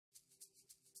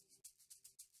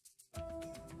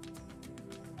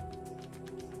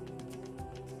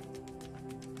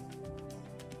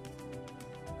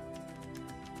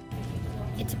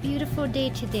It's a beautiful day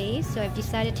today, so I've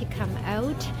decided to come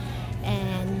out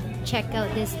and check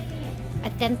out this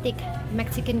authentic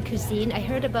Mexican cuisine. I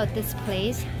heard about this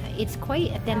place. It's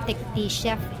quite authentic. The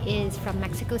chef is from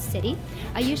Mexico City.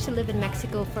 I used to live in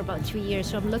Mexico for about 3 years,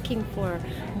 so I'm looking for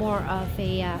more of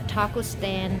a taco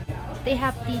stand. They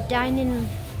have the dine-in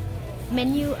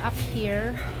menu up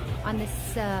here on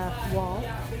this wall.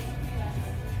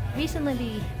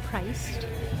 Reasonably priced.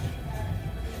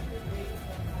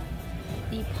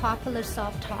 The popular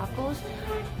soft tacos,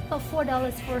 about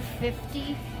 $4 for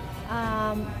 50.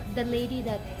 The lady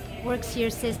that works here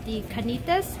says the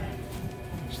carnitas,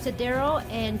 Sudero,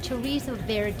 and chorizo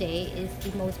verde is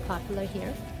the most popular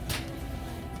here.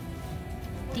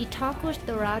 The tacos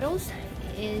dorados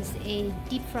is a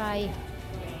deep fry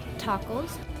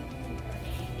tacos.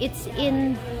 It's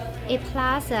in a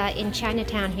plaza in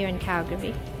Chinatown here in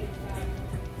Calgary.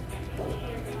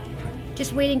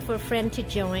 Just waiting for a friend to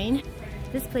join.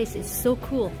 This place is so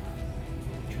cool.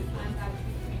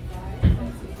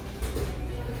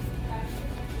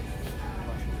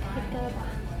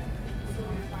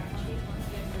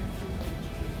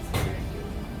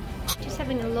 Just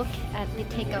having a look at the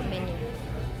takeout menu.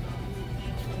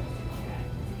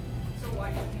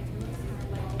 Wow.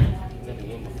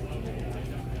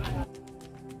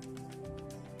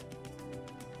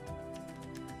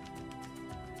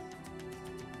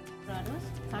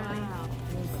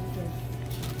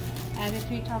 I have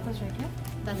 3 tacos right here.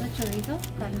 That's a chorizo,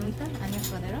 carnita, and your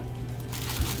suadero.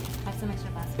 Have some extra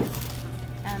baskets.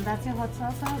 And that's your hot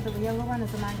salsa. The yellow one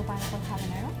is a mango pineapple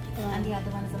habanero, and the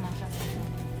other one is a matcha salsa.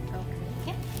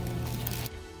 Okay.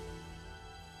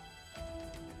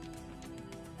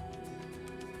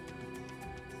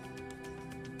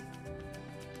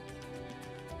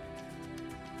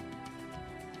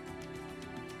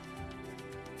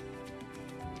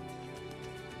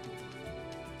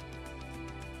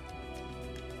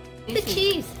 The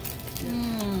cheese.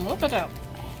 Look at that.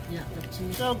 Yeah, the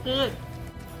cheese. So good.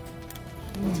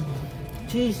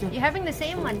 Cheese. You're having the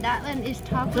same one. That one is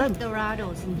tacos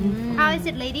dorados. How is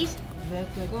it, ladies?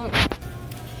 Very good.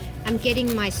 I'm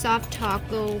getting my soft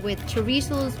taco with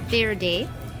chorizos verde,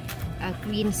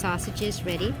 green sausages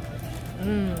ready.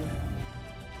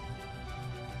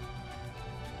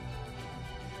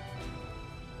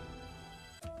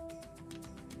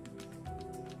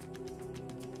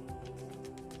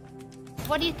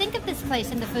 What do you think of this place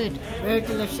and the food? Very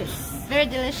delicious. Very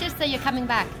delicious, so you're coming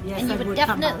back. Yes, and you I would would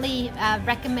come definitely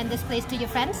recommend this place to your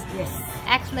friends? Yes.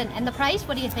 Excellent. And the price,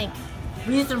 what do you think?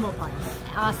 Reasonable price.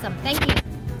 Awesome. Thank you.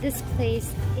 This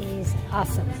place is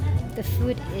awesome. The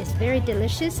food is very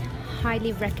delicious.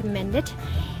 Highly recommend it.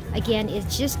 Again,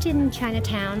 it's just in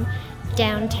Chinatown,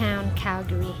 downtown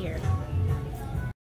Calgary here.